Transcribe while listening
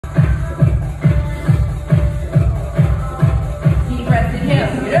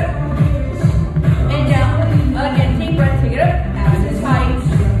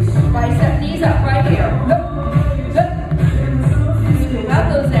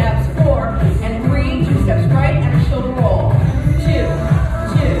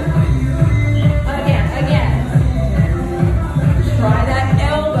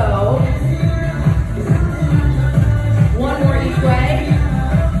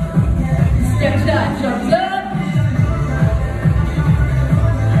touch, arms up.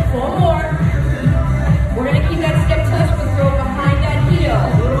 4 more. We're gonna keep that step touch, but throw it behind that heel.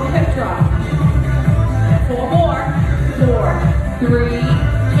 A little hip drop. 4 more. 4, 3,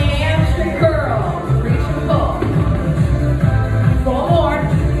 hamstring curl. Reach and pull. 4 more.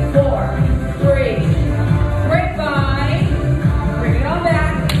 4, 3. Grapevine. Bring it on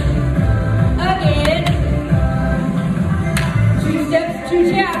back. Again. 2 steps, 2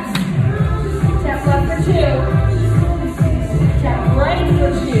 taps. Tap left for 2. Tap right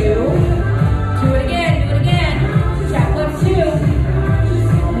for 2. Do it again, do it again. Tap left 2.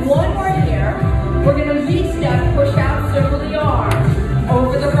 1 more here. We're gonna V-step, push out, circle the arms.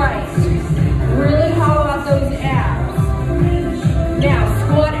 Over the right. Really hollow out those abs. Now,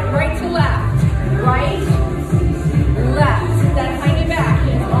 squat it right to left. Right, left. Sit that tiny back.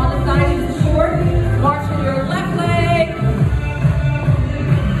 Hands on the thighs and support. March with your left leg.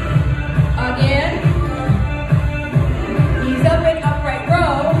 Again. Knees up and upright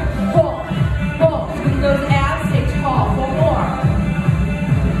row. Pull, pull. Squeeze those abs. Stay tall. 4 more.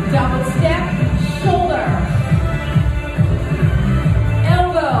 Double step. Shoulder.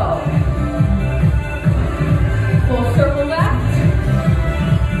 Elbow. Full circle left.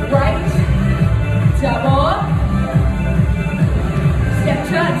 Right. Double. Step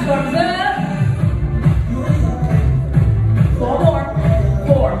touch. Arms up. 4 more.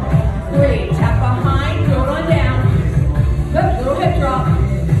 4, 3. Tap behind. Throw it on down. Good. Little hip drop.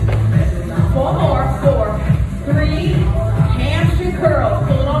 4 more. 4, 3. Hamstring curls.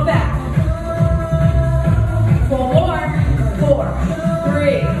 Pull it on back. 4 more. 4,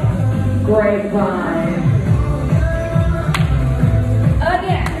 3. Grapevine.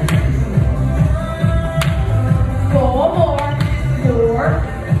 Again. 4 more. 4,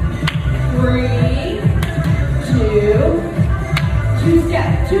 3, 2. 2 step.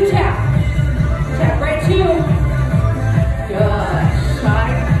 2 tap. Tap right 2. Good.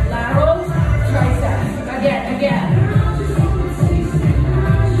 Side laterals. Triceps. Again, again.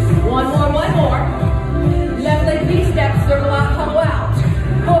 1 more, 1 more. Left leg V-step, circle out, hollow out.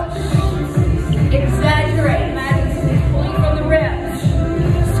 Push. Exaggerate. Imagine something's pulling from the ribs.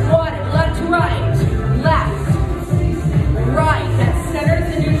 Squat it, left to right. Left. Right. That centers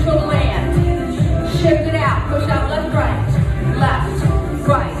the neutral land. Shift it out. Push out left, right. Left.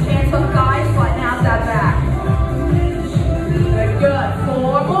 Right. Hands on thighs, flatten out that back. Good, good.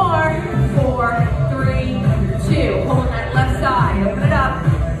 4 more. 4, 3, 2. Holding that left side. Open it up.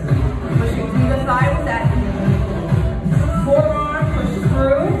 Pushing through the thigh with that forearm. Push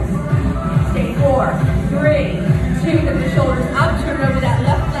through. Stay 4, 3, 2. Get the shoulders up. Turn over that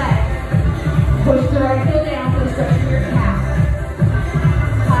left leg. Push the right heel down for the stretch of your calf.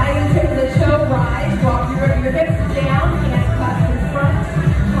 High and tip of the toe. Rise. Walk your hips down. Hands clasped in front.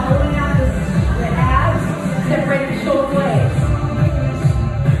 Hollowing out the abs. Separate the shoulder blades.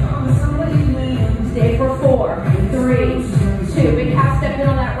 Stay for 4, 3, 2. Big half step in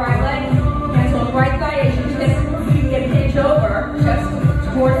on that right leg. Hands on the right thigh as you get hinge over. Chest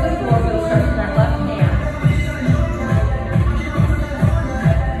towards the floor for the stretch of that left hand.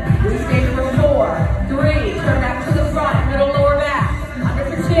 We stay for 4, 3. Turn back to the front. Middle lower back. Under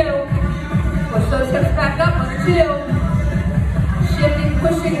for 2. Push those hips back up. Under 2. Shifting,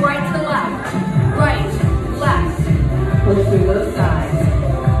 pushing right to left. Right, left. Push through those sides.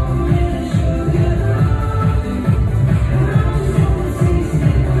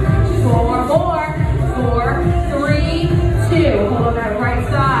 4 more. 4, 3, 2. Hold on that right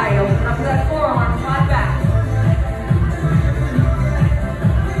side. Open up that forearm. Flat back.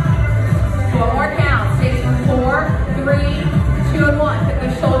 4 more counts. Stay for 4, 3, 2, and 1. Pick the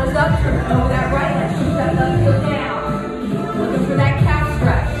shoulders up. Turn over that right leg. Push that left heel down. Looking for that calf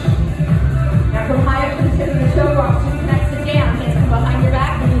stretch. Now from high up to the tip of the toe box, you connect it down. Hands come behind your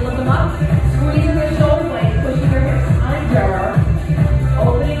back. When you lift them up, squeezing the shoulder blade, pushing your hips under.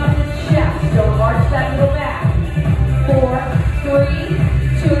 Opening up the chest. Don't arch that middle back. 4, 3,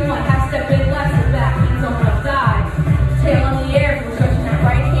 2, and 1. Half step in left and back. Hands on the left side. Tail in the air. We're stretching that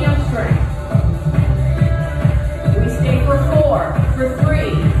right hamstring. We stay for 4, for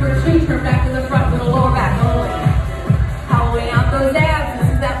 3, for 2. Turn back to the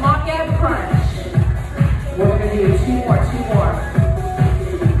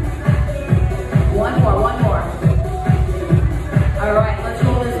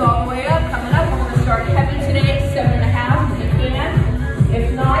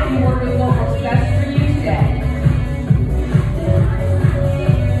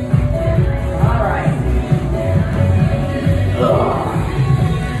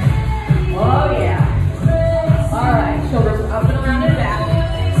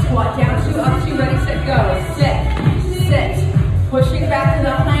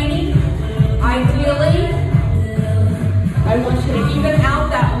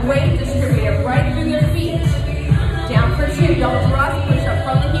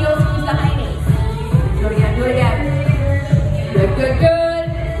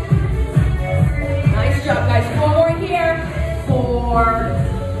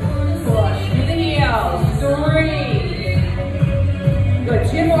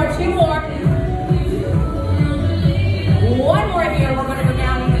two more. One more here. We're going to go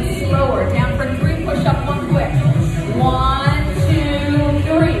down even slower. Down for three. Push up one quick. 1, 2,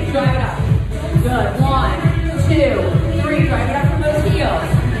 3. Drive it up. Good. 1, 2, 3. Drive it up from those heels.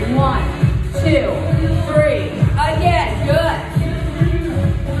 1, 2, 3. Again. Good.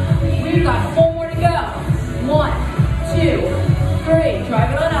 We've got 4 more to go. 1, 2, 3.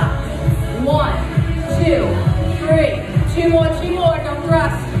 Drive it on up. 1, 2, 3. Two more. Don't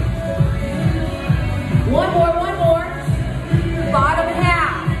thrust. One more. Bottom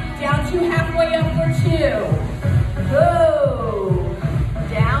half. Down 2 halfway up for 2. Go.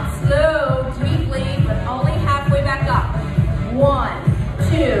 Down slow, deeply, but only halfway back up. 1,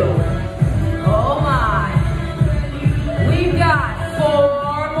 2. Oh my. We've got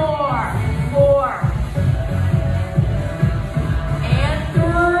 4 more. 4. And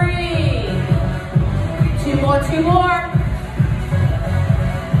 3. 2 more.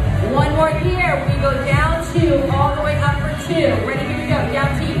 One more here. We go down 2, all the way up for 2. Ready, here we go.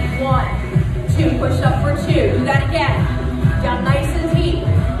 Down deep. 1, 2. Push up for 2. Do that again. Down nice and deep.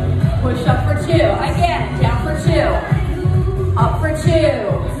 Push up for 2. Again. Down for 2. Up for 2.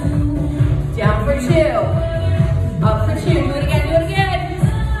 Down for 2. Up for 2. Do it again.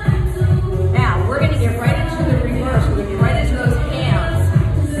 Now, we're going to get right into the reverse. We're going to get right into those hands.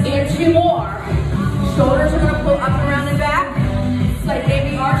 And 2 more. Shoulders are going to pull up around and back. It's like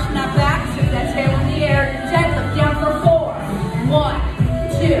baby arching up back. Stick that tail in the air. Deadlift down for 4. 1,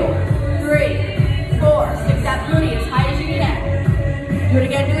 2, 3, 4. Stick that booty as high as you can. Do it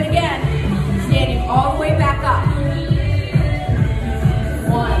again. Standing all the way back up.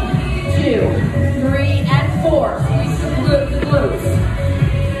 1, 2, 3, and 4. Squeeze the glutes.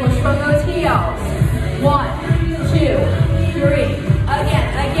 Push from those heels. 1, 2, 3.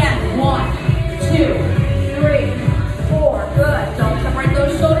 Again. 1, 2, 3, 4. Good. Don't separate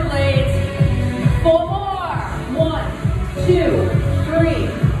those shoulder blades. 4 more. 1, 2, 3,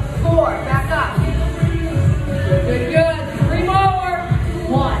 4. Back up. Good. 3 more.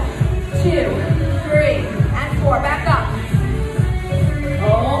 1, 2, 3, and 4. Back up.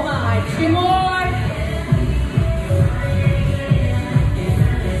 Oh my. 2 more.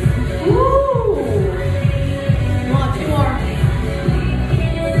 Woo. Come on, 2 more.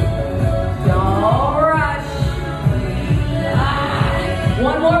 Don't rush.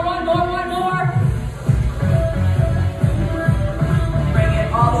 One more. Bring it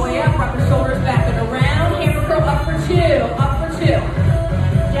all the way up. Wrap your shoulders back and around. Hammer curl up for 2.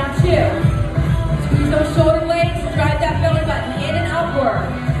 Down 2. Squeeze those shoulder blades. Drive that belly button in and upward.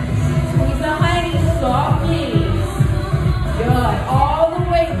 Squeeze the hiney. Soft knees. Good. All the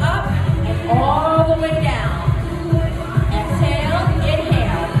way up and all the way down. Exhale.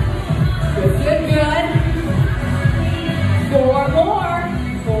 Inhale. Good. 4 more.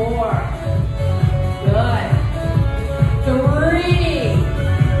 4. Good. 3.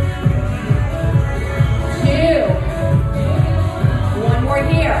 2. 1 more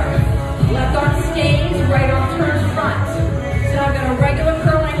here. Left arm stays, right arm turns front. So now I've got a regular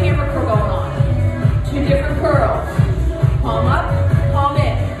curl and a hammer curl going on. 2 different curls. Palm up, palm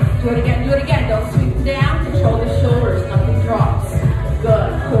in. Do it again. Don't sweep them down. Control the shoulders. Nothing drops. Good.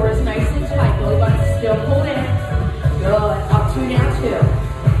 Core is nice and tight. Belly button still pulled in. Good. Up 2, down 2.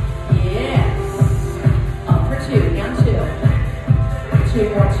 Yes. Up for 2, down 2. 2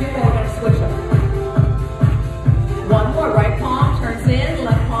 more. We're going to switch them. 1 more. Right palm turns in.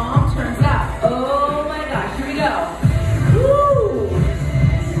 Left palm turns up. Oh my gosh. Here we go. Woo.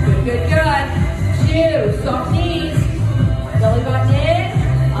 Good. 2. Soft knees. Belly button in.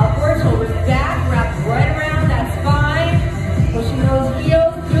 Upward. Shoulders back. Wrap right around that spine. Pushing those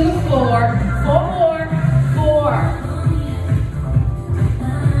heels through the floor. 4 more. 4.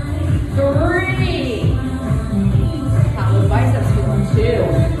 3. Count those biceps feeling. 2.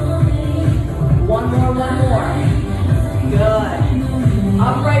 1 more. Good.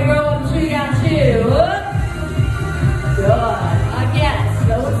 Upright row up 2, down 2. Good. Again,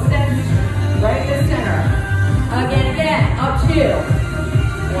 slow extend right to center.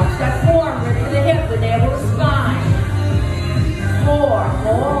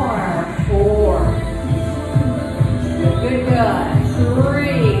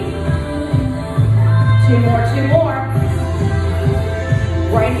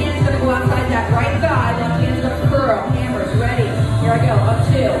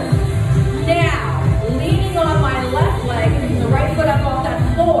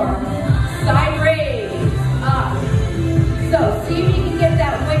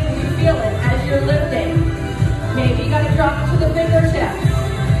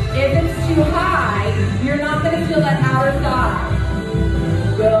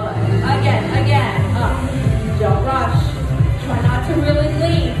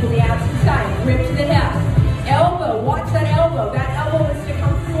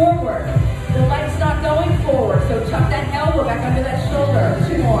 back under that shoulder.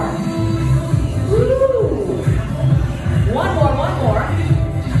 2 more. Woo! One more.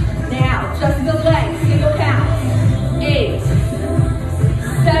 Now, just the legs, single counts. 8,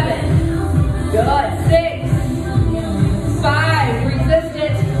 7, good, 6, 5, resist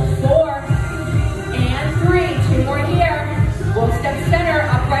it, 4, and 3, 2 more here. We'll step center,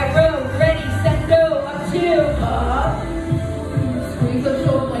 upright row, ready, set, go, up 2, up. Squeeze those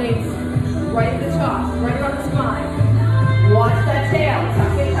shoulder blades right at the top, right around the spine. Watch that tail,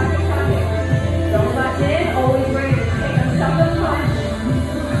 tuck it. Don't lock in, always ready to take a solid punch.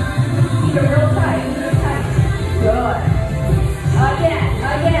 Keep it real tight, Good. Again.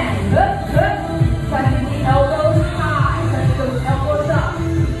 Pressing the elbows high, pressing those elbows up.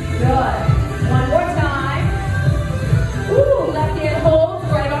 Good. One more time. Ooh, left hand holds,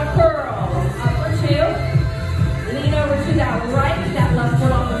 right arm curls. Up for 2. Lean over to that right, that left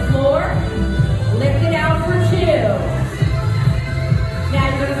foot on the floor. Lift it out for 2. Now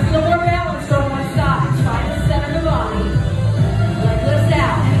you're going to feel more balance on one side. Try to center the body. Leg lifts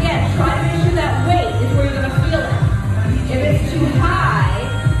out. And again, try to make sure that weight is where you're going to feel it. If it's too high,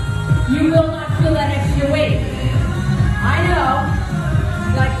 you will not feel that extra weight. I know.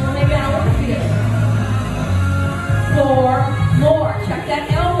 Like, well, maybe I don't want to feel it. 4 more. Check that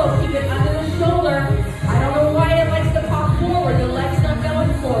elbow. Keep it under the shoulder. I don't know why it likes to pop forward. The leg's not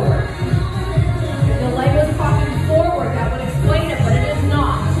going forward. If the leg was popping forward, that would explain it, but it is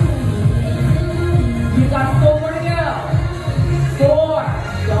not. You've got 4 more to go. 4.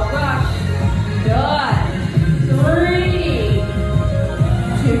 Don't rush. Good. 3.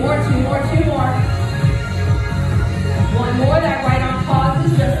 2 more. 1 more. That right arm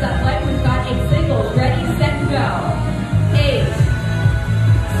pauses. Just that leg. We've got 8 singles. Ready, set, and go. 8.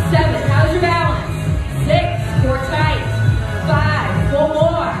 7. How's your balance? 6. Core tight. 5. 4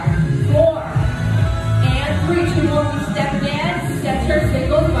 more. 4. And 3. 2 more. We step in. Center,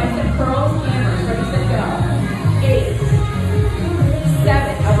 singles, bicep curls, hammers. Ready, set, go. 8.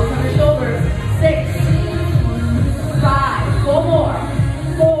 7. Elbows on the shoulders. 6. 5. 4 more.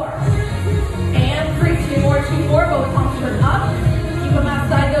 4. And 3. 2 more. Both palms turn up. Keep them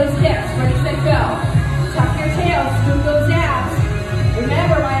outside those hips. Ready, set, go. Tuck your tail. Scoop those abs.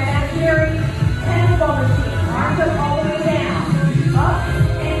 Remember, my imaginary tennis ball machine. Arms up all the way down. Up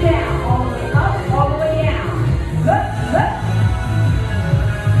and down. All the way up, all the way down. Good.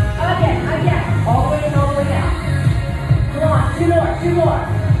 Again. All the way and all the way down. Come on. 2 more.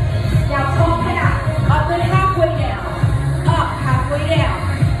 Now, tall path. Up and halfway down. Up, halfway down.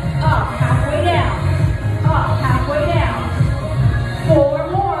 Up, halfway down. Up, halfway down. 4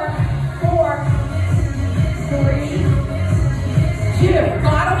 more. 4, 3, 2.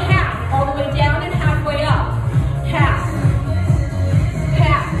 Bottom half, all the way down and halfway up. Half.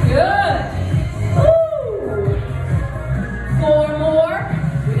 Good. Woo. 4 more.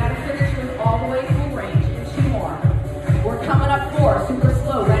 We got to finish with all the way full range. And 2 more. We're coming up 4. Super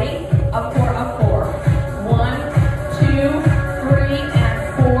slow. Ready? Up 4. 1, 2, 3, and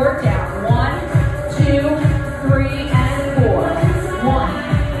 4. Down. 1, 2, 3, and 4. 1,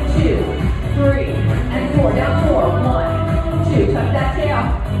 2, 3, and 4. Down 4. 1, 2. Tuck that tail.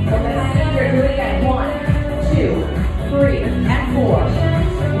 Hold that hand under. Do it again. 1, 2, 3, and 4.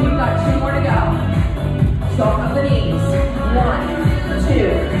 We've got 2 more to go. Soft on the knees. 1, 2,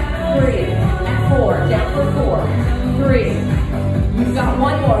 3, and 4. Down for 4. 3. You've got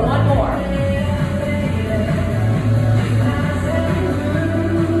 1 more.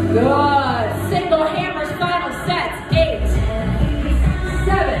 Good. Single hammers, final sets. 8,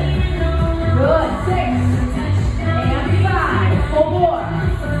 7, good. 6, and 5. 4 more.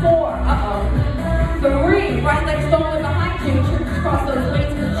 4, 3. Right leg's going behind you. Cross those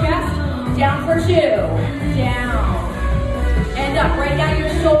weights in the chest. Down for 2. Down. And up. Right now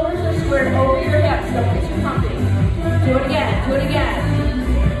your shoulders are squared over your hips. Don't get too comfy. Do it again.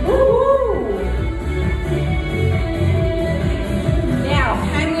 Woo-hoo. Now,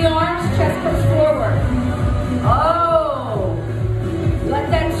 hang the arms, chest comes forward. Oh! Let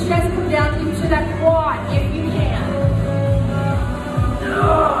that chest come down into that quad if you can.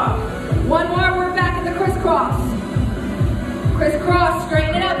 1 more, we're back at the crisscross. Crisscross,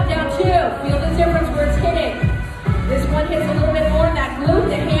 straighten it up, down 2. Feel the difference where it's hitting. This one hits a little bit more in that glute,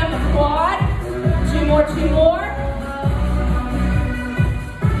 the ham, the quad. 2 more.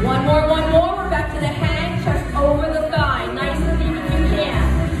 1 more, we're back to the hang, chest over the thigh. Nice and deep if you can.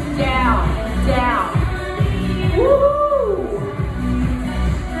 Down. Woo!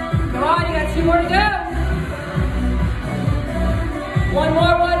 Come on, you got 2 more to go. 1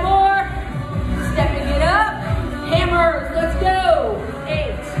 more. Stepping it up. Hammers, let's go.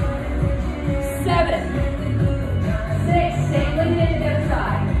 8, 7, 6,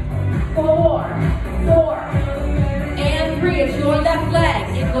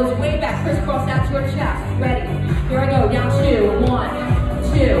 elbows way back, crisscross out to your chest. Ready? Here I go, down 2, 1,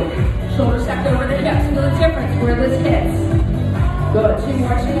 2. Shoulders stacked over the hips. Feel the difference where this hits. Good, 2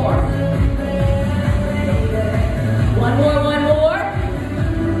 more, 2 more. One more, one more.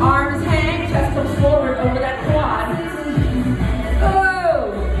 Arms hang, chest comes forward over that quad.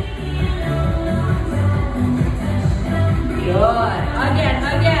 Oh! Good.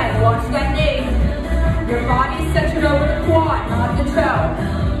 Again, watch that knee. Your body's centered over the quad, not the toe.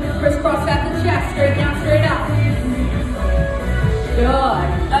 Crisscross at the chest, straight down, straight up. Good.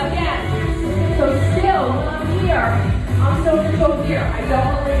 Again. So still, when I'm here, I'm still going to go here. I don't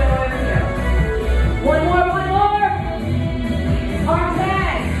want to leave it over here. One more, one more. Arms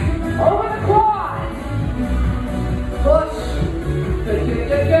hang. Over the quad. Push. Good, good,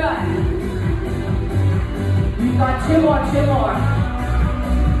 good, good. You've got 2 more, 2 more.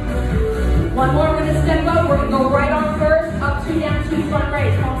 One more, we're going to step up. We're going to go right arm first, up 2, down 2, front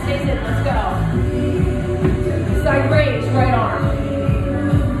raise. Palm stays in, let's go. Side raise, right arm.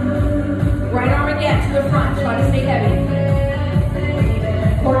 Right arm again, to the front, try to stay heavy.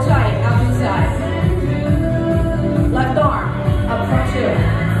 Core tight, out to the side. Left arm, up front 2.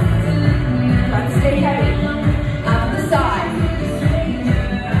 Try to stay heavy, out to the side.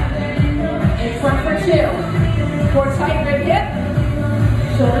 In front for 2. Core tight, rib hip,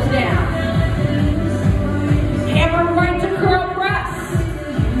 shoulders down. Hammer right to curl press.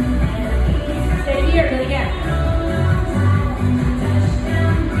 Stay here, do it again.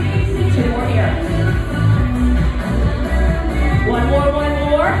 2 more here. One more, one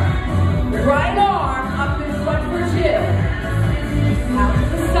more. Right arm up in front for 2. Out to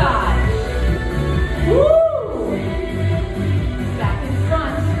the side. Woo! Back in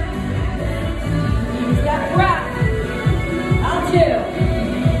front. Use that breath. Out 2.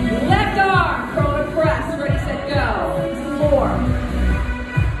 Left arm, curl to press. Ready, set, go. 4.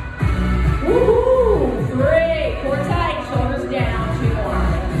 Woohoo! 3. Core tight, shoulders down. 2 more.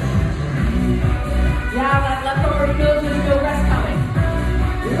 Yeah, that left arm already knows there's no rest coming.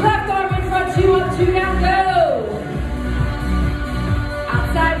 Left arm in front, 2 up, 2 down, go.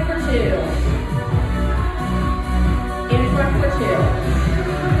 Outside for 2. In front for 2.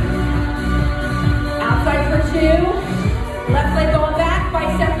 Outside for 2. Left leg going back,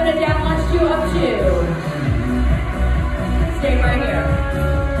 bicep in a down lunge, 2 up, 2. Stay right here.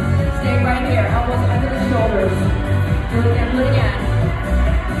 Stay right here. Elbows under the shoulders. Do it again, do it again.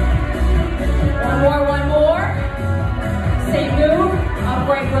 One more, one more. Same move.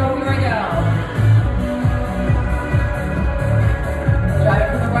 Upright row, here I go. Drive it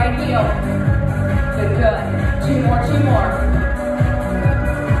from the right heel. Good, good. 2 more, 2 more.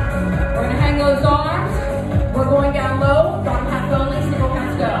 We're going to hang those arms. We're going down low. Bottom half only. Single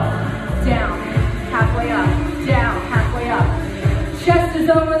counts go. Down. Halfway up. Down. Halfway up. Chest is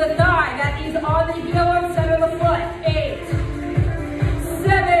over the thigh. That means on the heel or center of the foot. 8,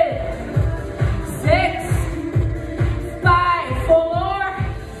 7, 6, 5,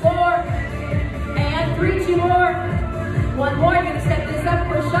 4, and 3, 2 more. One more, you're gonna set this up,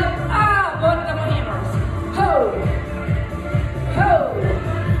 push up, both double hammers. Ho, ho.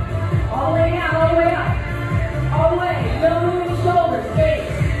 All the way down, all the way up. All the way, no moving shoulders, base.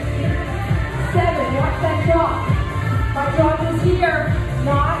 7, watch that drop. My drop is here,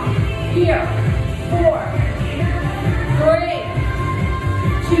 not here. 4,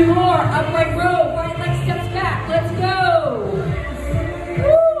 3, 2 more, upright row, right leg steps back, let's go.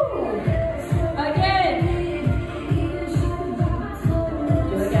 Woo! Again.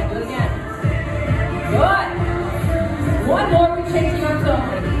 Do it again, do it again. Good. One more, we change the arms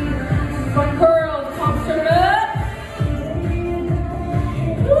only. Front curls, palms turn up.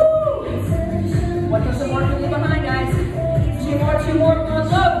 Woo! What does the more to leave behind, guys? 2 more, 2 more, one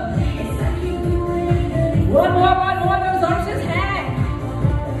low. One more, those arms just hang.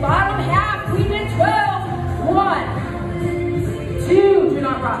 Bottom half, we did 12. 1, 2, do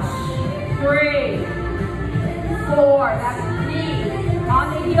not rush. 3, 4, that's knee. On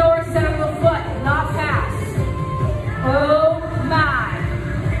the heel or center of the foot, not pass. Oh my.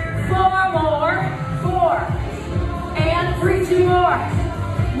 4 more, 4. And 3, 2 more.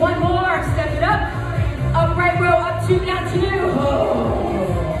 1 more, step it up. Upright row, up 2, down 2. Oh.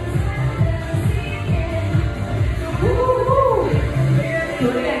 Woo-hoo-hoo. Do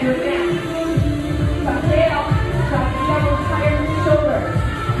it again, do it again. Tuck tail, tuck the elbows higher than the shoulders.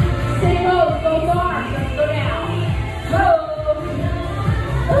 Same pose, both arms, let's go down. Go.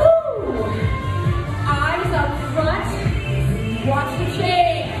 Woo. Eyes up front. Watch the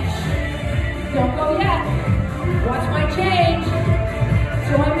change. Don't go yet. Watch my change.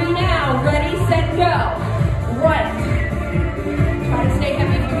 Join me now. Ready, set, go. Right. Try to stay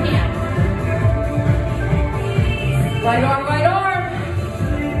heavy. Right arm, right arm.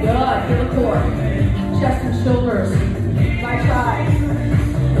 Good, feel the core. Chest and shoulders. Right side.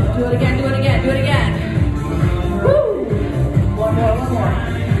 Do it again, do it again, do it again. Woo! One more.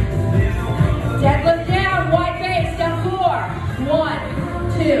 Deadlift down, wide base, down 4. 1,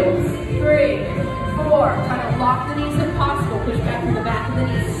 2, 3, 4. Try to lock the knees if possible. Push back from the back of the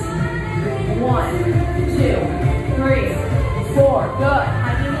knees. 1, 2, 3, 4. Good.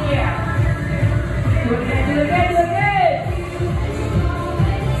 High in the air. Do it again, do it again, do it again.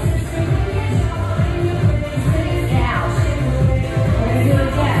 Now, we're going to do it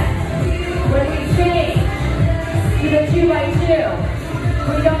again. When we change to the 2 by 2,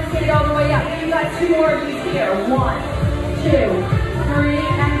 we don't stand all the way up. We've got 2 more of these here. 1, 2, 3,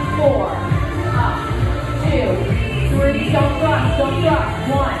 and 4. Up. 2, 3. Don't rush, don't rush.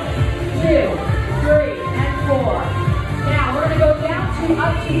 1, 2, 3, and 4. Now, we're going to go down 2,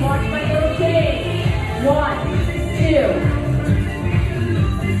 up 2. Watch my little change. 1, 2.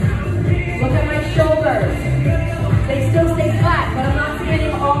 Look at my shoulders. They still stay flat, but I'm not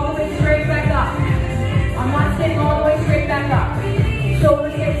standing all the way straight back up. I'm not standing all the way straight back up.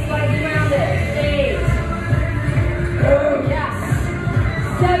 Shoulders stay slightly rounded. 8. Oh, yes.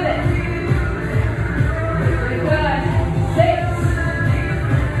 7. Very good. 6.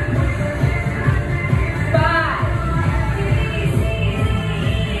 5.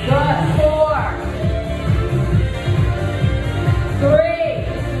 Good. 4. 3.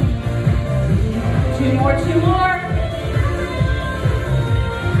 2 more, 2 more.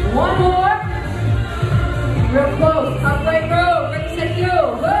 1 more. Real close. Upright row. Ready, set, go.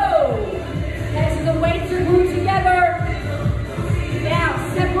 Whoa. Okay, so the weights are glued together. Now,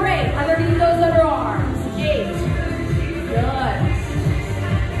 separate underneath those underarms. 8. Good.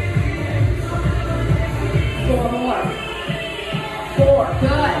 4 more. 4.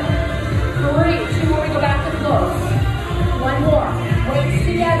 Good. 3. 2 more. We go back to close. 1 more. Weights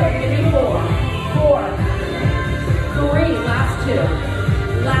together. Give me 4. 4. 3. Last 2.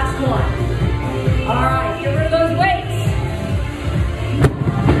 Last 1. All right. Get rid of those weights.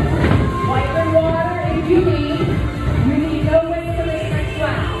 Wipe and water if you need. You need no weights for this next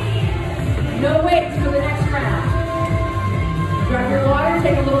round. No weights for the next round. Grab your water.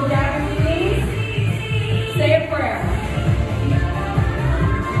 Take a little dab on your knees. Say a prayer.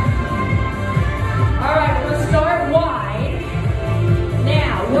 All right. We're going to start wide.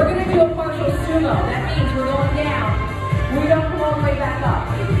 Now, we're going to do a partial sumo. That means we're going down. We don't come all the way back up.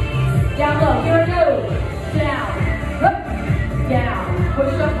 Down low. Here it goes. Down. Up. Down.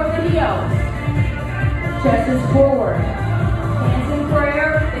 Push up from the heels. Chest is forward. Hands in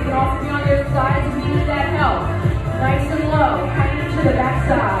prayer. They can also be on your sides if you need that help. Nice and low. Coming to the back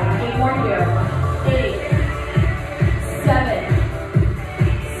side. 8 more here. 8. 7.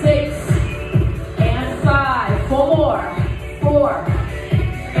 6. And 5. 4 more. 4.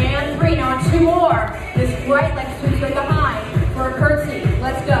 And 3. Now on 2 more. This right leg swings right behind for a curtsy.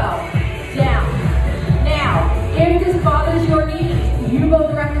 Let's go. Down. Now, if this bothers your knees, you go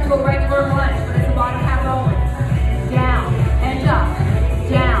directly to a regular lunge, but it's the bottom half only. Down and up.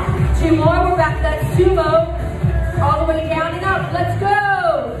 Down. 2 more. We're back to that sumo. All the way down and up. Let's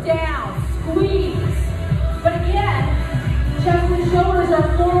go. Down. Squeeze. But again, chest and shoulders are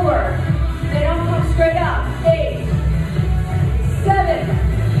forward. They don't come straight up. 8. 7.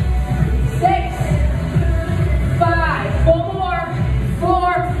 6. 5. 4 more.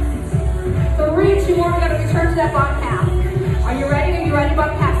 4. 3. 2 more. We gotta return to that bottom half. Are you ready? Are you ready?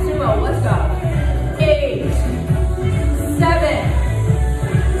 Bottom half sumo. Let's go. 8. 7.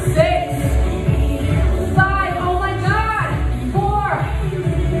 6. 5. Oh my God. 4.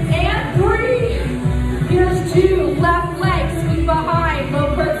 And 3. Here's 2. Left leg. Squeeze behind. Low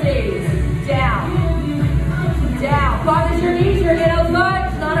curtsies. Down. Down. Bothers your knees. You're in a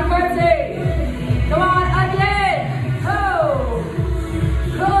lunge, not a curtsy. Come on. Again. Oh.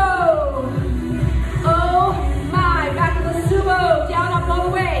 Oh. Oh my. Back to the sumo.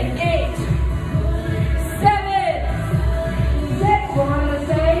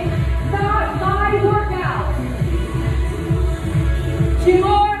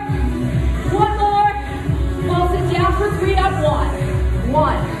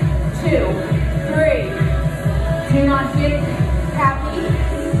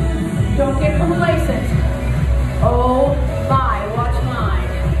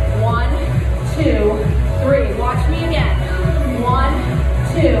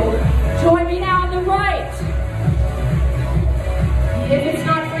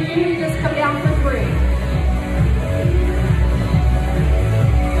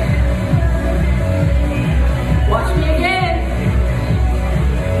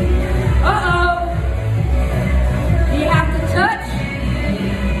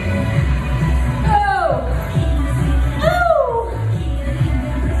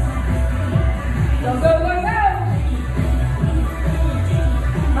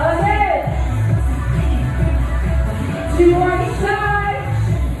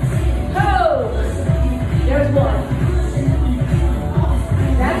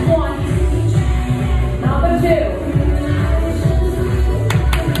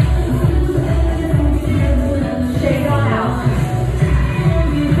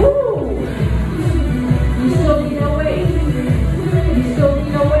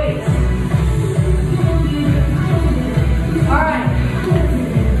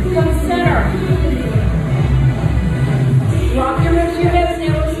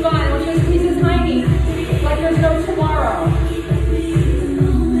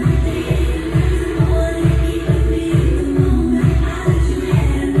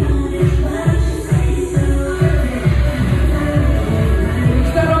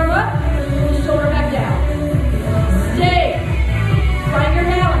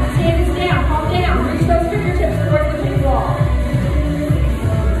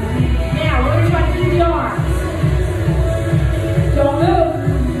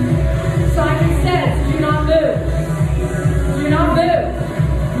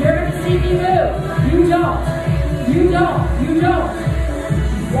 don't. You don't.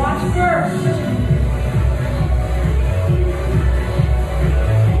 Watch first.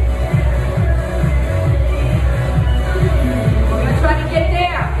 Try to get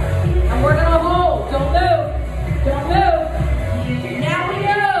there, and we're gonna hold. Don't move. Don't move. Now we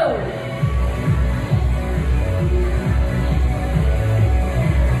go.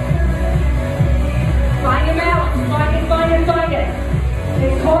 Find your balance. Find it. Find it. Find it.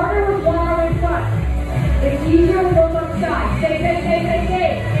 It's harder with one arm in front. It's easier with both on the side. Stay. Stay. Stay. Stay. Stay.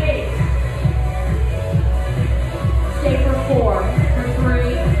 Stay. Stay for 4, for 3,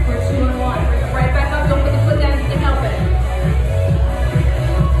 for 2, and 1. Bring it right back up. Don't put the foot down. You can help it.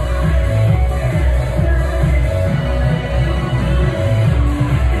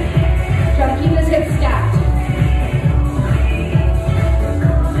 Keep this hip stacked.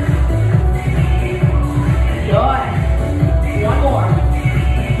 Good. One more.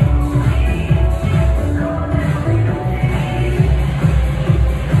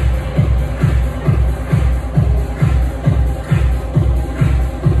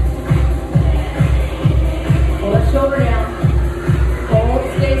 Pull that shoulder down. Hold,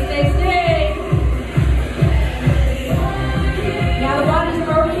 stay, stay, stay. Now the body's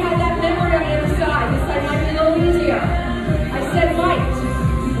already had that memory on the other side. This side might be a little easier. I said might.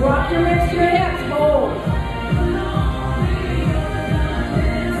 Rock your wrists to your hips. Hold.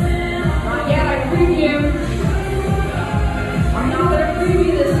 Not yet. I preview. I'm not going to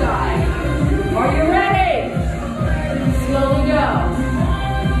preview this side. Are you ready? Slowly go.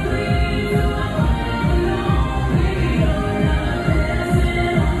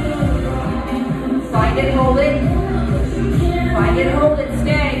 Find it, hold it. Find it, hold it,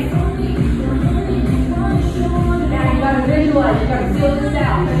 stay. Now you gotta visualize, you gotta feel this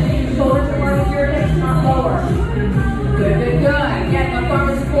out. Your shoulders are more to your hips, not lower. Good, good, good. Again, left arm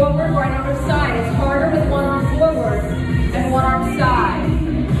is forward, right arm is side. It's harder with one arm forward and one arm side.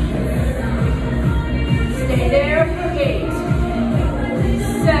 Stay there for 8,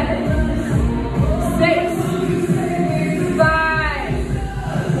 7, 6,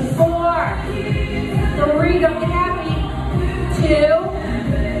 5, 4, 3, don't get happy. 2,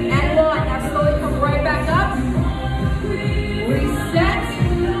 and 1. Now slowly come right back up. Reset.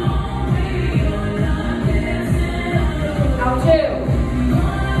 Out 2.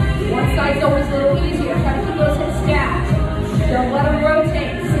 One side's always a little easier. Try to keep those hips stacked. Don't let them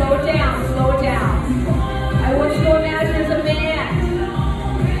rotate. Slow it down. Slow it down. I want you to imagine there's a band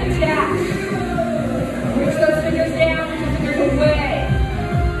attached. Reach those fingers down. Reach those fingers away.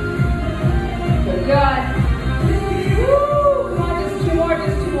 Good, good.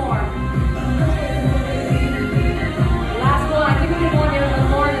 Just two more. Last one. I think we did one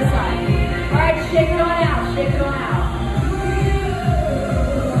more on this side. All right, shake it on out. Shake it on out.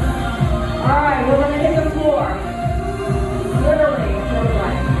 All right, we're going to hit the floor. Literally,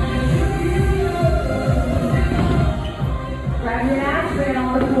 grab your mat, bring it on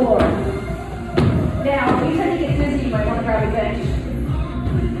the floor. Now, anytime you get dizzy, you might want to grab a bench.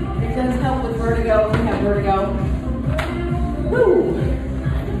 It does help with vertigo if you have vertigo. Woo!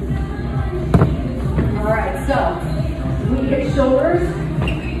 All right, so we hit shoulders,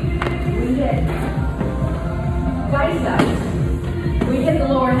 we hit biceps, we hit the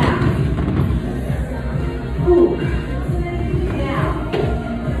lower half. Ooh. Now,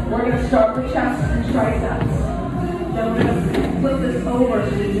 we're going to start with chest and triceps. Then we're going to flip this over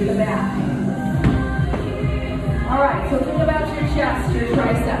so we do the back. All right, so think about your chest, your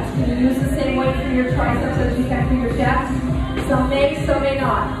triceps. Can you use the same weight for your triceps as you can for your chest? Some may, some may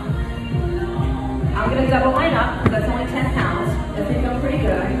not. I'm going to double mine up because that's only 10 pounds. I think I'm pretty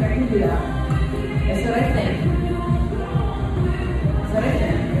good. I think I can do that. That's what I think. That's what I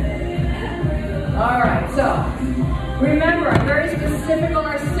think. All right, so remember, I'm very specific on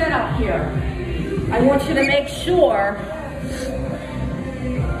our setup here. I want you to make sure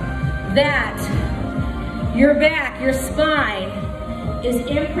that your back, your spine is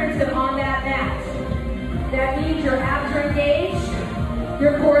imprinted on that mat. That means your abs are engaged,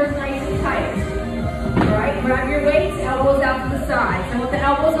 your core is nice and tight. All right, grab your weights, elbows out to the sides. I want the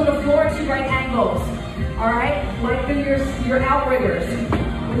elbows on the floor to right angles. All right, lengthen your outriggers.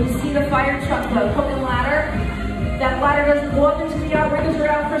 When you see the fire truck, the hook and ladder, that ladder doesn't go up into the outriggers or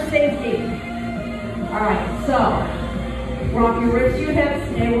out for safety. All right, so rock your ribs to your hips,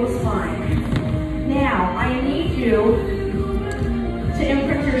 navel to spine. Now, I need you to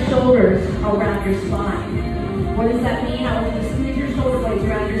imprint your shoulders around your spine. What does that mean? I want you to squeeze your shoulder blades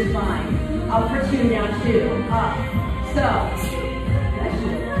around your spine. Up for 2, down 2, up. So,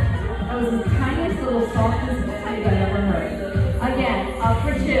 that was the tiniest little softest thing I've ever heard. Again, up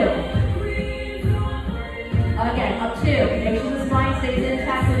for 2. Again, up 2. stays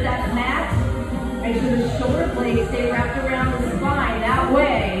intact with that mat. Make sure the shoulder blades stay wrapped around the spine. That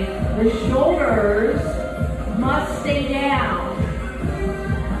way, the shoulders must stay down.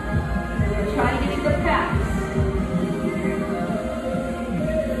 We're going to try to get to the pecs.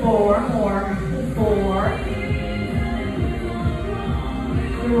 4 more. 4,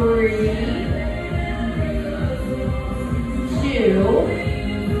 3, 2.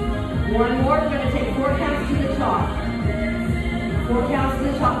 One more. We're going to take 4 counts to the top. 4 counts to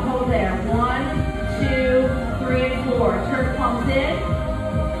the top. Hold there. 1, 2, 3, and 4. Turn the palms in.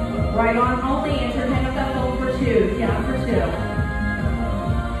 Right arm only. And turn hand up that fold for 2. Down for 2.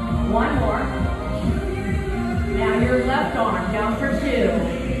 1 more. Now your left arm. Down for 2.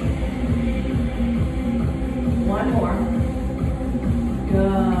 1 more.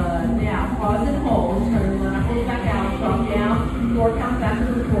 Good. Now pause and hold. Turn the knuckles back out. Drop down. 4 counts back to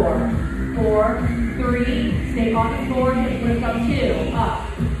the floor. 4, 3. Stay on the floor. Hips lift up 2. Up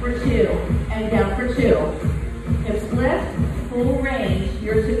for 2. And down for 2. Hips lift. Full range.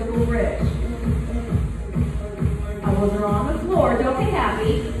 Your typical bridge. Elbows are on the floor. Don't get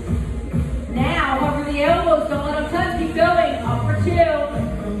happy. Now hover the elbows. Don't let them touch. Keep going. Up for 2.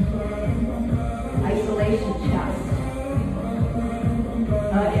 Isolation chest.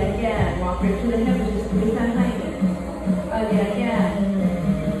 Again. Walk right to the hips. Just squeeze that hanging. Again.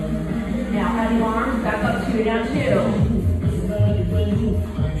 Now have the arms back up 2, down 2.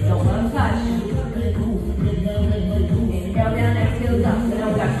 Don't let them touch. Inhale down, exhale up. So now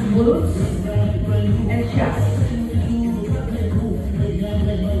we've got glutes and chest.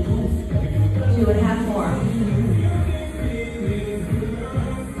 2.5 more.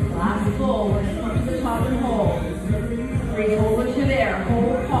 Last full. We're going to come to the top and hold. 3, hold what you're there.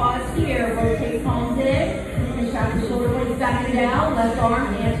 Hold, pause here. Rotate palms in. Contract the shoulder blades back and down. Left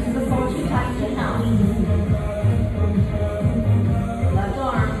arm answers the phone 2 times to count. Left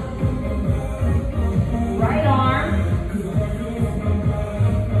arm. Right arm.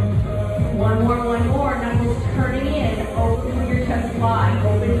 1 more. Knuckles turning in. Open with your chest wide.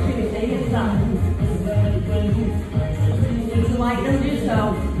 Open 2. Stay hips up. Need to lighten them, do so.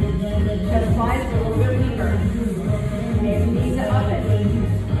 Chest wide is a little bit weaker. Maybe you need to up it.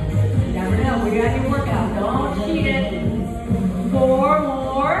 You never know. When you're at your workout, don't cheat it. 4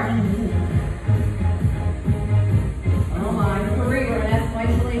 more. Oh my, 3. We're going to have some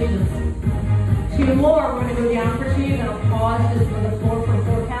isolations. 2 more. We're going to go down for 2. You're going to pause just for the floor for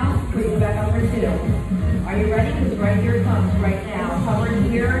 4 counts. Bring you back up for 2. Are you ready? Because right here it comes right now. Hover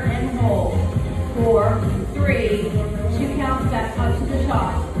here and hold. 4, 3. 2 counts back up to the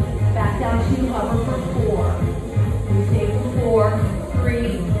top. Back down 2. Hover for 4. We stay for 4, 3,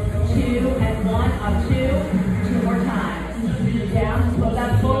 2, and 1. Up 2. 2 more times. Down. Slow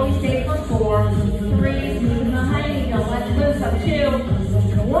that forward. We stay for 4, 3. Moving behind you. Don't let loose. Up 2.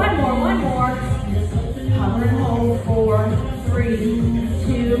 1 more. Hover and hold. 4, 3,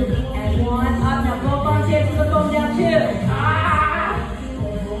 2, and 1. Up. Now both arms hands to the phone. Down 2.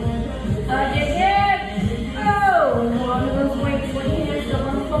 Again. Oh. One of those weights. Swing your hands. Don't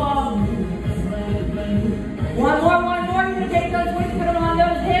let them fall. 1 more. You're going to take those weights. Put them on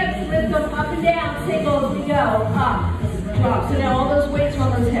those hips. Lift them up and down. Single as we go. Up. Drop. So now all those weights are on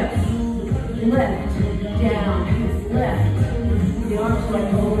those hips. Lift. Down. Lift. The arms like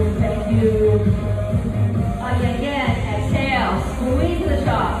over. Thank you. Again. Exhale. Squeeze to the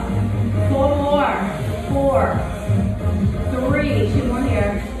top. 4 more. 4, 3. 2 more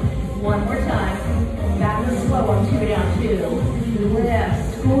here. 1 more time. Back to the slow one. 2 down. 2. Lift.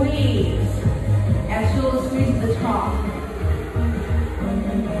 Squeeze. Exhale to squeeze to the top.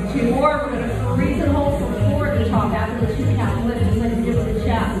 2 more. We're going to freeze and hold for 4 at the top after the 2 count. Lift just like we did with the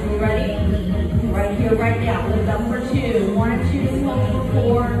chest. Are you ready? Right here, right now. Lift up for 2. 1 and 2. Hold for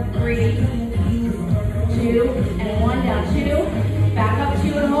 4, 3, 2, and 1 down. 2. Back up 2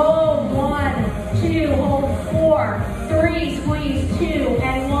 and hold. 1, 2. Hold 4, 3. Squeeze 2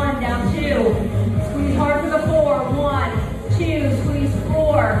 and 1 down. 2. Squeeze hard for the 4. 1, 2. Squeeze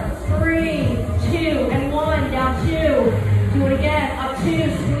 4, 3, 2, and 1 down. 2. Do it again. Up 2.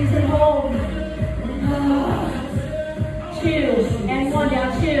 Squeeze and hold. 2 and 1 down.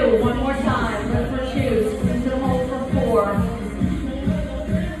 2. 1 more time. Lift for 2. Squeeze and hold for 4.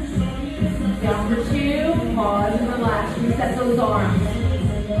 Down for 2. Pause and relax. Reset those arms.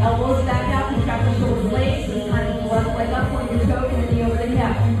 Elbows back out. Contract the shoulder blades. Kind of left leg up on your toe and the knee over the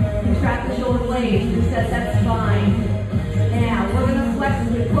hip. Contract the shoulder blades. Reset that spine. Now we're going to flex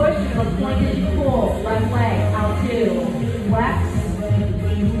as we push. You're going to point as you pull. Left leg out 2. Flex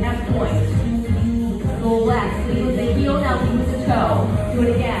and point. Go left. Lead with the heel. Now lead with the toe. Do it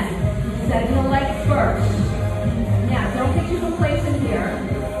again. Second the leg first. Now don't get too complacent here.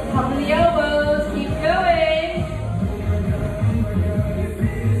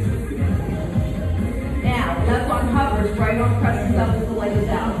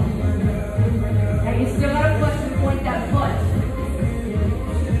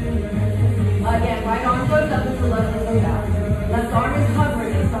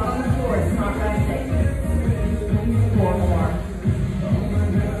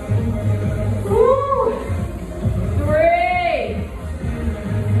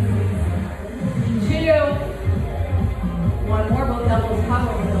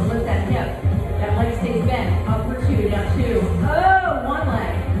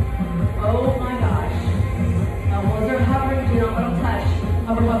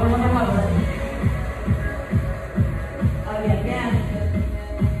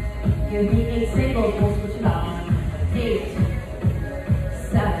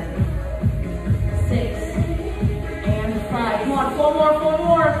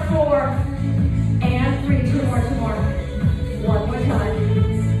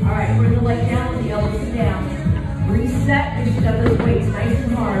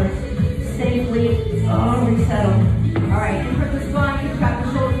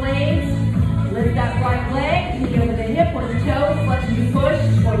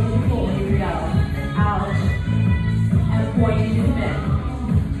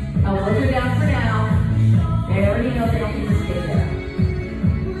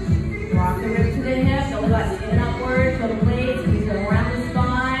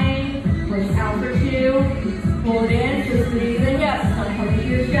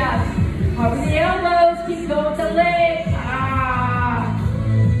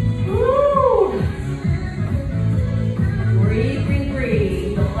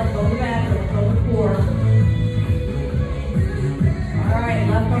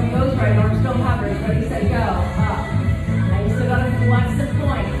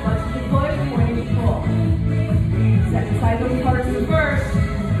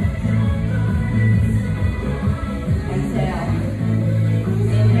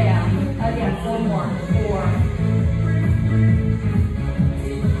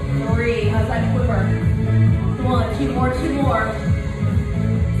 Two more, two more.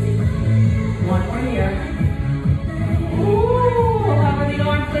 One more here. Ooh, hover the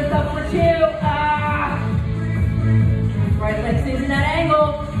arms, lift up for two. Ah. Right leg stays in that angle.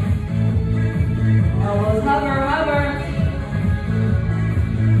 Elbows hover, hover.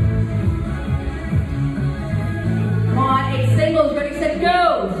 Come on, 8 singles, ready, set,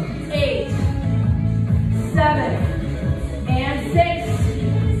 go. 8, 7, and 6,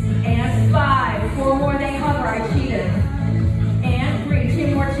 and 5. 4 more, they hover, I cheated. And 3,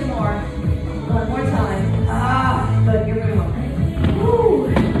 2 more, 2 more. One more time. Ah, good, you're going.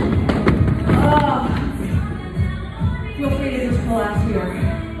 Woo. Ah. Feel free to just collapse here.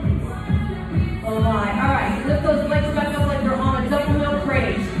 Oh my. All right, lift those legs back up like you're on a double wheel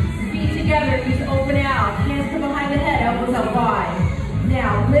crate. Feet together, knees open out. Hands come behind the head, elbows up wide.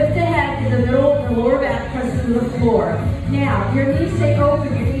 Now, lift the head in the middle of the lower back, press into the floor. Now, your knees stay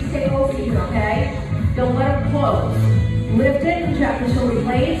open here, okay? Don't let them close. Lift it, contract the shoulder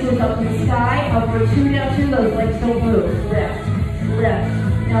blades, look up to the sky, upward 2, down 2, those legs don't move. Lift, lift.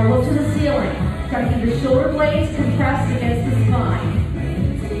 Now look to the ceiling. Try to keep the shoulder blades compressed against the spine.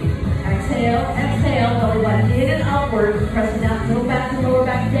 Exhale, exhale, belly button in and upward, pressing that middle back and lower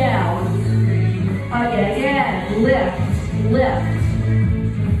back down. Again, lift, lift.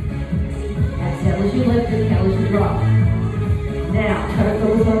 Exhale as you lift, inhale as you drop. Now, try to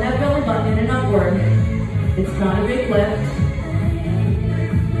focus on that belly button in and upward. It's not a big lift.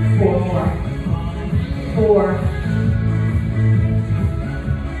 4 more. 4.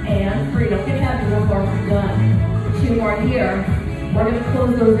 And 3. Don't get happy before I'm done. 2 more here. We're going to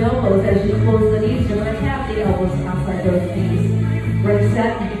close those elbows. As you close the knees, you're going to tap the elbows outside those knees. Ready,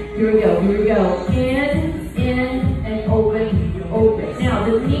 set? Here we go. Here we go. In, and open, open. Now,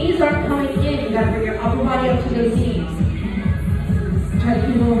 the knees aren't coming in. You've got to bring your upper body up to those knees. Try to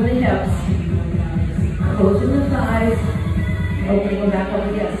keep them over the hips. Closing the thighs. Opening them back up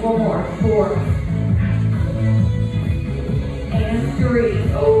again. 4 more. 4. And 3.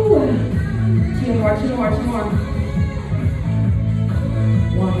 Ooh. 2 more, 2 more, 2 more.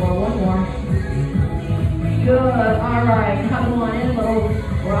 1 more, 1 more. Good. All right. Come on in, little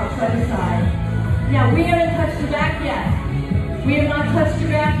rock side to side. Now, we haven't touched the back yet. We have not touched your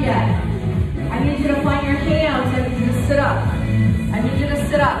back yet. I need you to find your hands. I need you to sit up. I need you to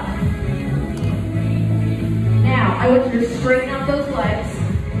sit up. Now, I want you to straighten out those legs.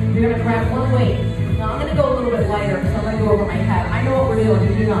 You're going to grab one weight. Now, I'm going to go a little bit lighter because I'm going to go over my head. I know what we're doing.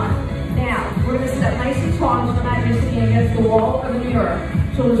 You do not. Now, we're going to sit nice and tall. Just imagine you're sitting against the wall or the mirror.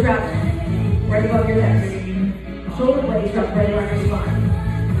 Shoulders wrapped right above your hips. Shoulder blades wrapped right around your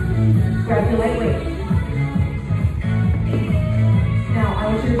spine. Grab your light weight. Now, I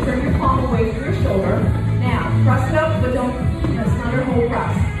want you to turn your palm away from your shoulder. Now, press it up, but that's not your whole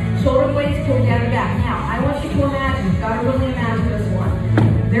press. Shoulder blades pull down and back. Now, I want you to imagine, you've got to really imagine this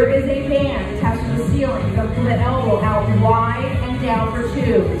one. There is a band attached to the ceiling. You've got to pull that elbow out wide and down for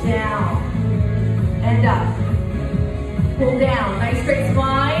 2. Down and up. Pull down, nice straight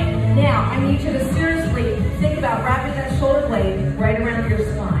spine. Now, I need you to seriously think about wrapping that shoulder blade right around your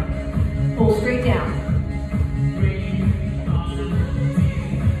spine. Pull straight down.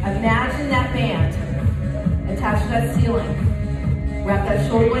 Imagine that band attached to that ceiling. Wrap that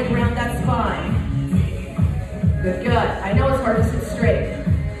shoulder blade around that spine. Good, good. I know it's hard to sit straight.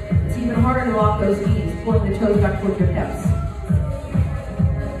 It's even harder to walk those knees, pulling the toes back towards your hips.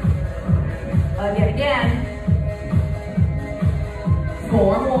 Again.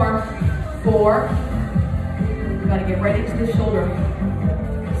 4 more. 4. You gotta get right into the shoulder.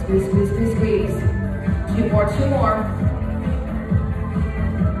 Squeeze, squeeze, squeeze, squeeze. 2 more, 2 more.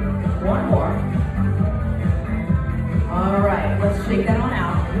 1 more. All right, let's shake that on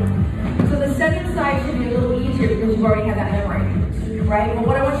out. So the second side should be a little easier because you've already had that memory, right? But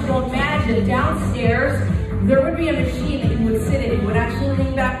what I want you to imagine, downstairs, there would be a machine that you would sit in. You would actually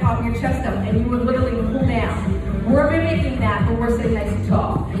lean back, pop your chest up, and you would literally pull down. We're mimicking that, but we're sitting nice and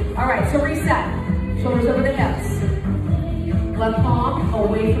tall. All right, so reset. Shoulders over the hips. Left palm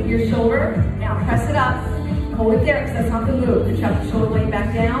away from your shoulder. Now press it up. Hold it there because that's not the move. Contract the shoulder blade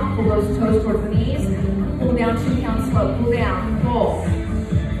back down. Pull those toes towards the knees. Pull down 2 count slow. Pull down. Pull.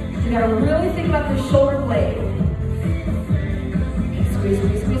 So you got to really think about the shoulder blade. Squeeze,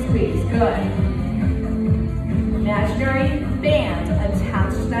 squeeze, squeeze, squeeze. Good. Imaginary band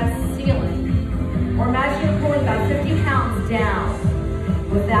attached to that ceiling. Or imagine you're pulling about 50 pounds down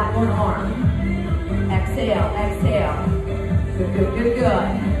with that one arm. Exhale, exhale. Good, good, good,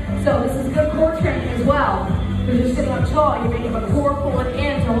 good. So this is good core training as well. Because you're sitting up tall, you're making the core pull it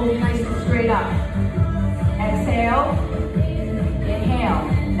in to hold you nice and straight up. Exhale,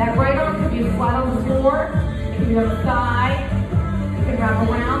 inhale. That right arm could be flat on the floor. It could be on the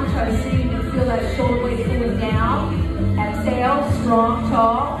strong,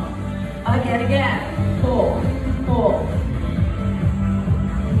 tall. Again. Pull, pull.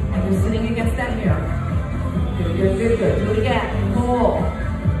 And you're sitting against that mirror. Good. Do it again. Pull.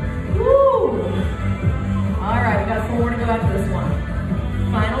 Woo! All right, we got 4 more to go after this one.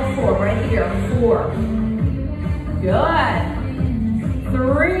 Final 4 right here. 4. Good.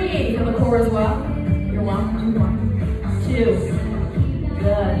 3. Feel the core as well. You're 1, 2 more. 2.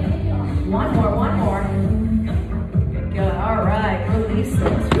 Good. 1 more. Good. All right. Release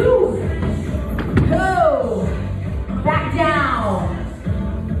this. Woo! Go. Back down.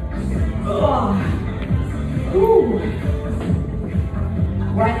 Oh. Woo.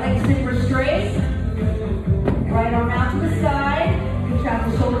 Right leg super straight. Right arm out to the side. Contract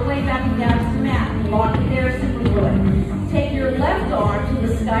the shoulder blade back and down to the mat. Lock it there, super good. Take your left arm to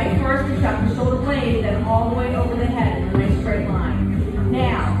the sky first. Contract the shoulder blade, then all the way over the head in a nice straight line.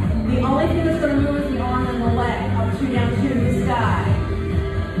 Now, the only thing that's going to move is the arm and the leg. Up 2, down 2 to the sky.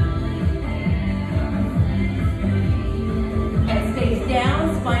 Head stays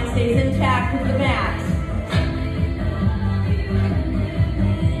down, spine stays intact with the mat.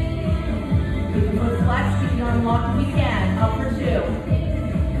 Keep the foot flat, keep the arm locked if you can. Up for 2.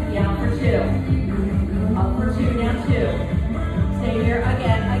 Down for 2. Up for 2, down 2. Stay here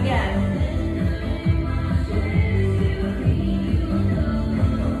again.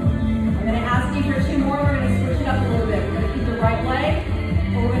 I'm going to ask you for 2 more. We're going to switch it up a little bit. We're going to keep the right leg,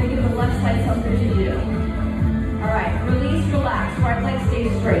 but we're going to give the left side something to do. All right, release, relax. Right leg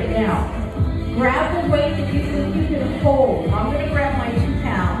stays straight. Now, grab the weight that you think you can hold. I'm going to grab my 2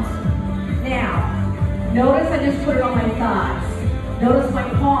 pounds. Now, notice I just put it on my thighs. Notice my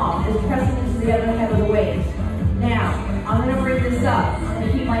palm is pressing into the other head of the weight. Now, I'm going to bring this up. I'm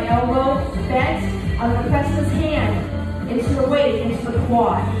going to keep my elbow bent. I'm going to press this hand into the weight, into the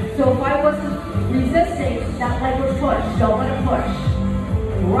quad. So if I wasn't resisting, that leg would push. Don't let it push.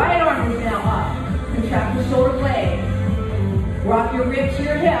 Right arm is now up. Contract the shoulder blade. Rock your rib to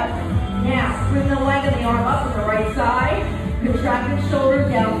your hip. Now, bring the leg and the arm up on the right side. Contract the shoulder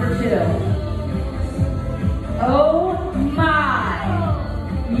down for 2. Oh my.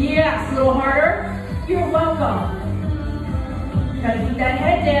 Yes, a little harder. You're welcome. Got to keep that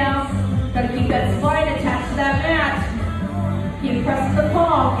head down. Got to keep that spine attached to that mat. Keep pressing the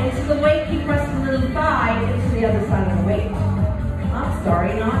palm into the weight. Keep pressing the thigh into the other side of the weight. I'm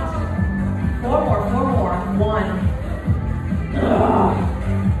sorry, not. 4 more. 1. Ugh.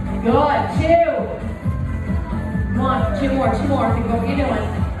 Good. 2. 1. 2 more. Think about what you're doing.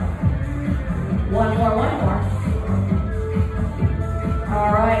 1 more.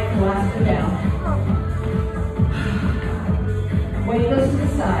 All right, last one down. Weight goes to the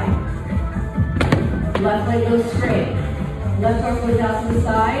side. Left leg goes straight. Left arm goes out to the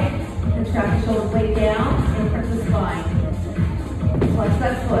side. Contract the shoulder blade down and press the spine. Flex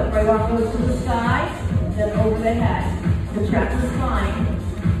that foot. Right arm goes to the sky, then over the head. Contract the spine.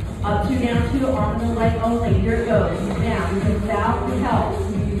 Up 2, down 2, arm and the leg only. Here it goes. Now, this is without the help.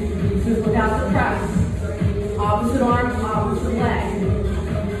 This is without the press. Opposite arm, opposite leg.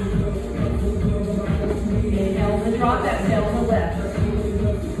 Inhale the drop, exhale the lift.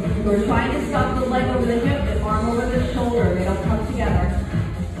 We're trying to stop the leg over the hip and arm over the shoulder. They don't come together.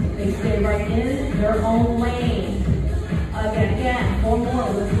 They stay right in their own lane. Again, 4 more.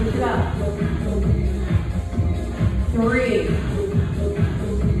 Let's switch it up. 3,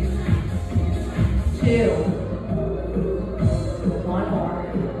 2, 1 more.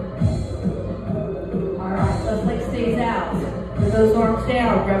 All right, left leg stays out. With those arms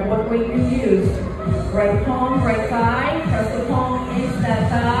down, grab what weight you used. Right palm, right thigh. Press the palm into that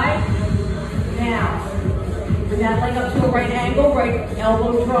thigh. Now, bring that leg up to a right angle. Right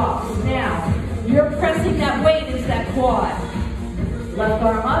elbow drops. Now, you're pressing that weight into that quad. Left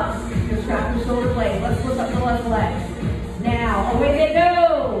arm up. Contract the shoulder blade. Let's lift up the left leg. Now, away they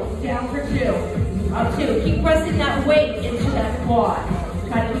go. Down for 2. Up 2. Keep pressing that weight into that quad.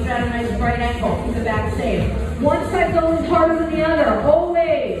 Try to keep it at a nice right angle. Keep the back safe. One side's always harder than the other.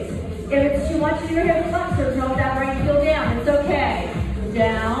 Always. If it's too much in your hip flexor, drop that right heel down. It's okay.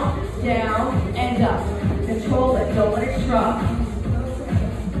 Down, and up. Control it. Don't let it shrug.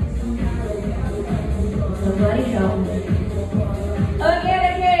 Somebody help.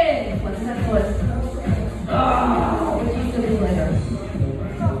 Again. Flex that foot. Oh, what do you do later?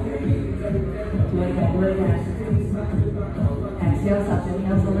 Do it again. Exhale, up,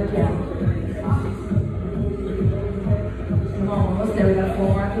 inhale, over down. Come on, almost there. We got 4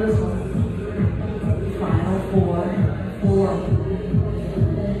 more after this one. Final 4.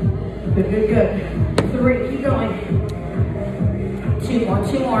 Good. 3, keep going. 2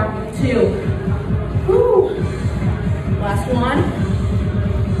 more. 2. Woo. Last Last one.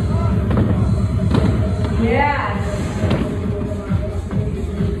 Yes.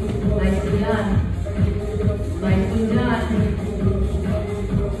 Nicely done. Nicely done.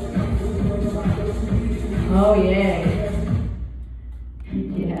 Oh, yay.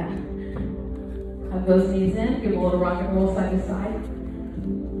 Yeah. Hug those knees in. Give a little rock and roll side to side.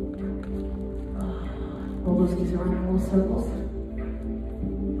 Roll those knees around in little circles.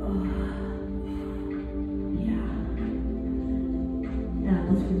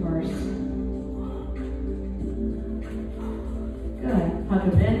 Let's reverse. Good. Hug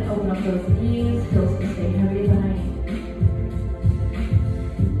them in, open up those knees, heels can stay heavy behind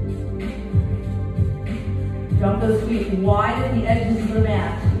you. Drop those feet wide at the edges of the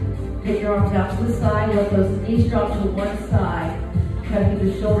mat. Take your arms out to the side, let those knees drop to one side. Try to keep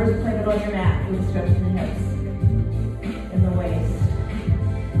the shoulders planted on your mat with a stretch in the hips and the waist.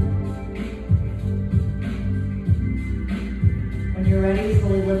 When you're ready,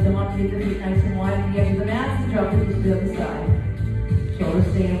 slowly lift them up, keep the feet nice and wide at the edge of the mat, and drop your feet to the other side. Shoulders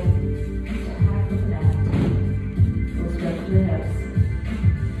stay back with the mat. We'll stretch to the hips.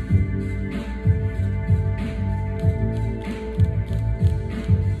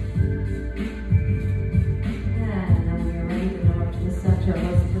 And then when you're ready, bring them up to the center.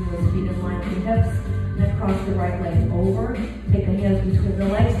 Let's bring those feet in line with the hips. Then cross the right leg over. Take the hands between the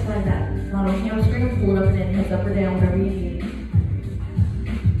legs, find that not a hamstring, pull it up and in, heads up or down, whatever you need.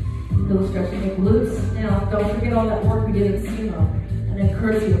 Little stretching the glutes. Now, don't forget all that work we did in sumo. And then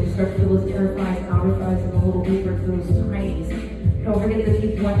curtsy, when you start to feel those inner thighs, outer thighs, and a little deeper through those tighties. Don't forget the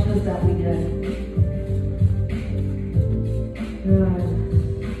deep lunges that we did. Good.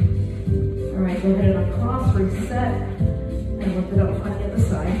 All right, go ahead and uncross, reset, and lift it up on the other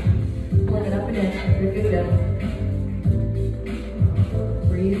side. Bring it up and in. Good, good, good.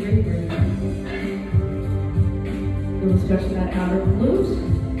 Breathe, breathe, breathe. Little stretch of that outer glute.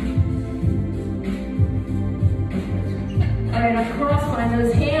 All right, across, find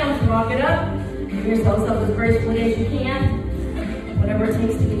those hands, rock it up. Give yourselves up as gracefully as you can. Whatever it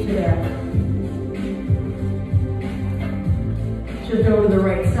takes to get you there. Shift over to the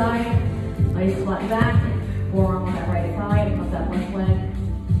right side. Nice flat back. Forearm on that right thigh, up that left leg.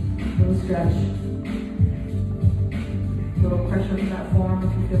 Little stretch. Little pressure from that forearm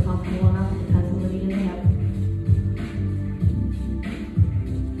if you feel comfortable enough. It depends on the knee and the hip.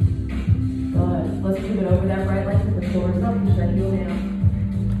 Good. Let's keep it over that right leg with the shoulders up and try to heel down.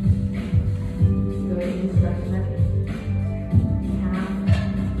 Good. Knee stretch neck. Half.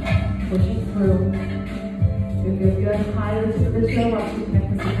 Pushing through. Good, good, good. High to the tip of the toe. Watch the neck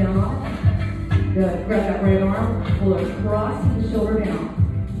and sit down on it. Good. Grab that right arm. Pull it across and the shoulder down.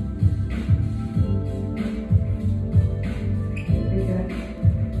 Good, good.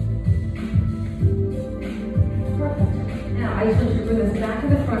 Perfect. Now, I usually should bring this back to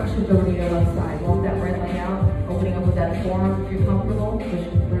the front, shift over to your left side. Walk that right leg out, opening up with that forearm if you're comfortable.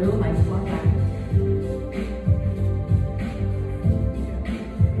 Pushing through, nice flat back.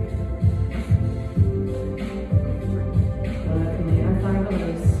 Good, from the inner thigh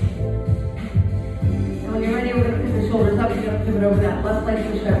release. Now when you're ready, we're going to pick the shoulders up. You're going to pivot over that left leg,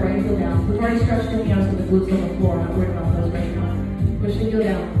 push that right heel down. We've already stretched the hands with the glutes on the floor. I'm not worried about those right now. Push the heel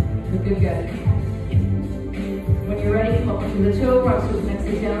down. Good, good, good. When you're ready, come up to the toe, rock through the next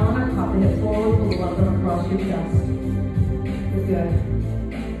sit down on it, pop the hips forward, pull the left arm across your chest. Good, good.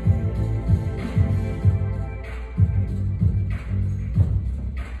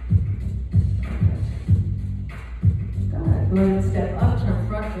 Good. Go ahead and step up, turn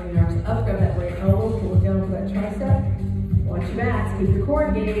front, bring your arms up, grab that right elbow, pull it down for that tricep. Watch your backs, keep your core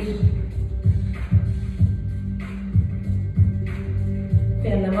engaged.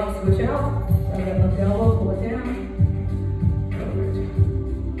 Fan them up, switch out. Grab that left elbow, pull it down.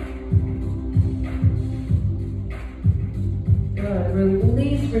 Good.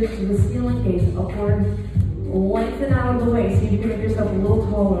 Release, reach to the ceiling, gaze upward. Lengthen out of the way. See if you can make yourself a little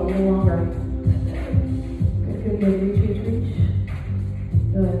taller, a little longer. Good, good, good. Reach, reach, reach.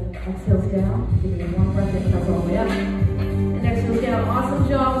 Good. Exhales down. Give me one breath. Exhales all the way up. And exhales down. Awesome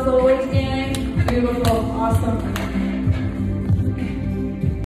job.